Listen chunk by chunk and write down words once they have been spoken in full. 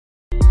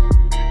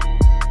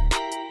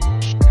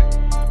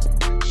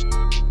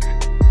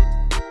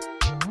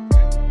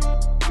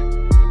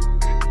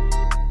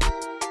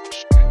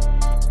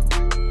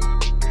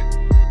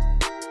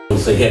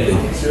happy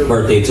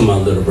birthday to my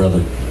little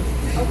brother.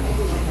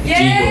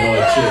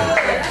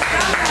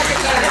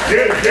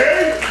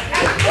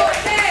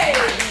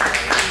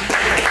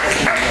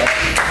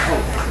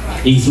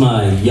 He's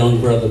my young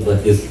brother,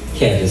 but this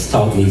cat has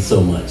taught me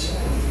so much.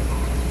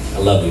 I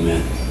love you,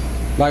 man.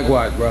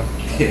 Likewise, bro.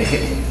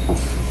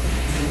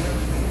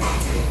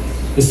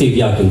 Let's see if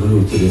y'all can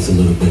groove to this a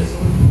little bit.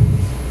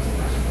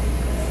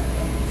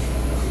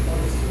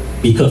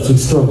 Because we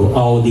struggled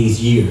all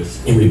these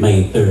years and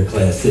remained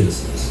third-class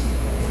citizens.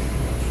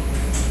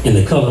 And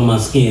the color of my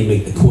skin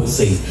make the court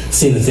say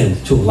sentence him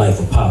to a life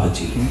of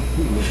poverty.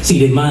 See,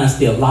 their minds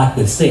still locked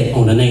and set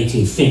on the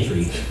 19th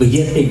century, but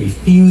yet they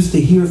refuse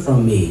to hear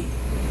from me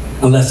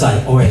unless I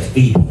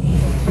RSVP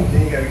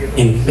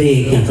and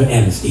beg them for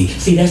amnesty.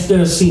 See, that's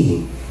their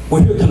scene.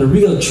 Well, here comes a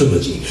real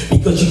trilogy,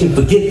 because you can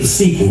forget the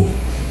sequel,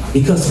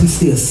 because we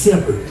still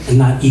separate and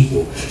not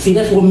equal. See,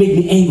 that's what made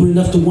me angry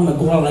enough to want to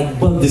go out like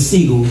Bug the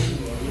Seagull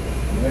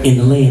in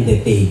the land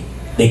that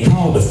they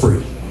call the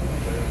free.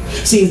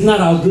 See, it's not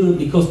all good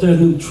because there's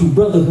no true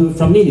brotherhood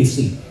from any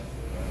seat.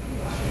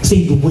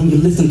 See, but when you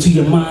listen to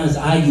your mind's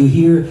eye, you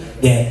hear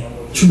that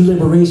true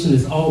liberation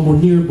is all more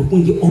near, but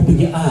when you open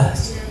your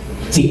eyes,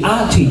 see,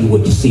 I'll tell you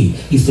what you see.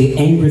 You see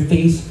angry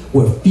face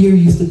where fear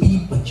used to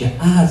be, but your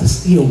eyes are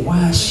still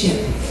wide shut.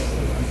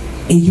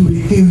 And you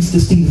refuse to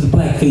see this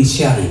black face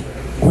shouting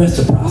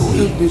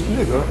reciprocity.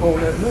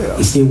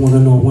 You still want to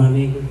know why I'm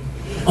angry?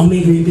 I'm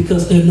angry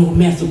because there's no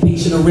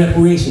emancipation or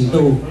reparation,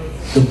 though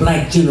the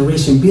black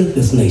generation built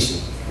this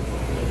nation,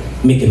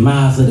 making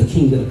miles of the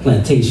king of the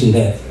plantation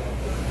that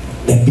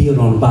built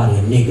on the body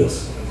of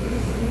niggas.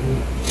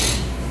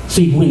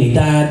 See, when they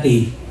died,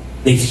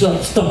 they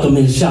stuck them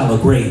in a shallow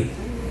grave,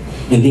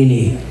 and then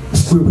they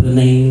scribbled a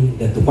name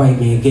that the white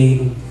man gave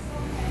them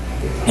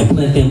and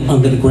planted them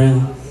under the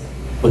ground.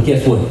 But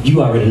guess what?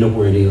 You already know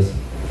where it is.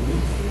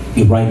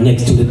 You're right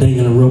next to the thing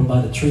in the rope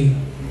by the tree.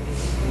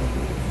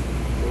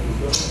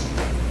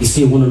 You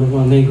still want to know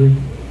why I'm angry?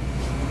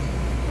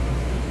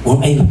 Well,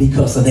 I'm angry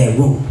because of that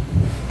rope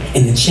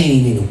and the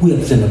chain and the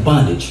whips and the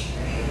bondage.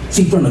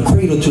 See, from the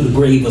cradle to the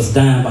grave, us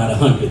dying by the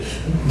hundred,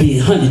 being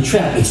hunted,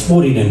 trapped,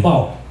 exploited, and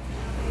bought,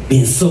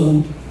 being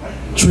sold,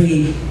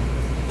 traded,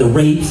 the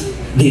rapes,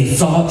 the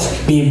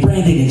assaults, being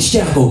branded and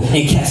shackled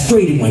and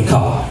castrated when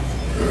caught.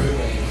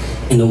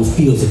 In those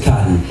fields of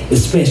cotton,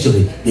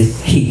 especially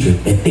this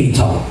hatred that they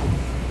taught.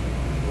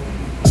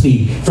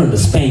 See, from the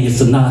Spaniards,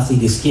 the Nazi,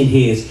 the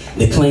skinheads,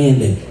 the Klan,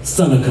 the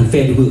son of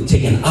Confederate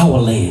taking our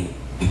land.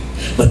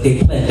 But they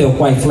planted their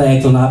white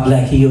flags on our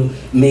black hill,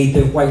 made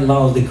their white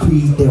laws,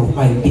 decreed their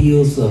white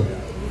bills, so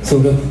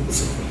the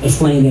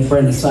flame that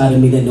burned inside of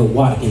me that no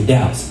water can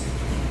douse.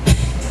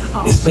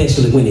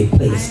 Especially when they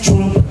placed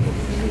Trump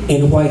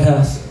in the White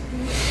House.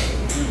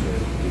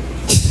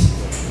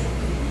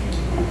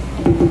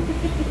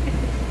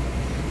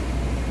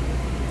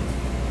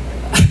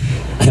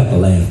 I have to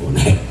laugh on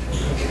that.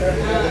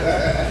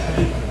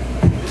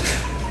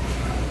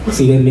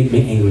 See, that make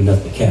me angry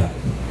enough to cap.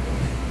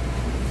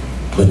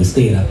 But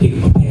instead, I pick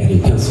up a pad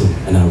and pencil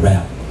and I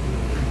rap.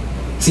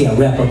 See, I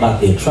rap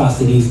about the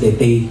atrocities that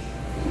they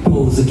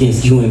pose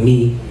against you and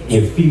me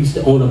and refuse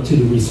to own up to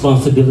the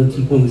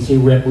responsibility when we say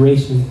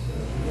reparations.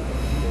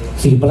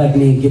 See, the black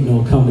man get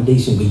no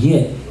accommodation, but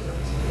yet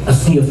I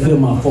still feel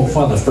my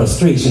forefathers'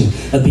 frustration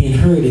of being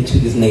herded to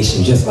this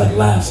nation just like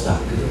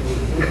livestock.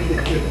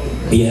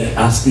 But yet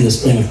I still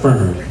stand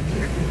firm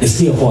and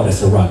still hard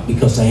as a rock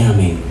because I am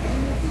angry.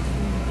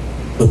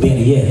 But better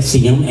yet,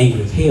 see, I'm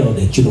angry as hell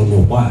that you don't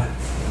know why.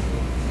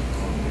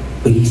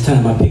 But each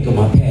time I pick up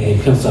my pad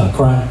and pencil, I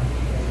cry.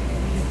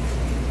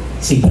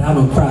 See, but I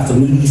don't cry for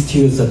me. These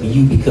tears are for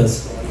you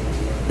because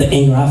the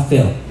anger I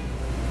felt,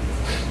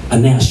 I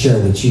now share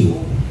with you.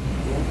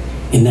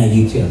 And now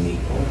you tell me,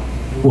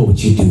 what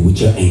would you do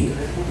with your anger?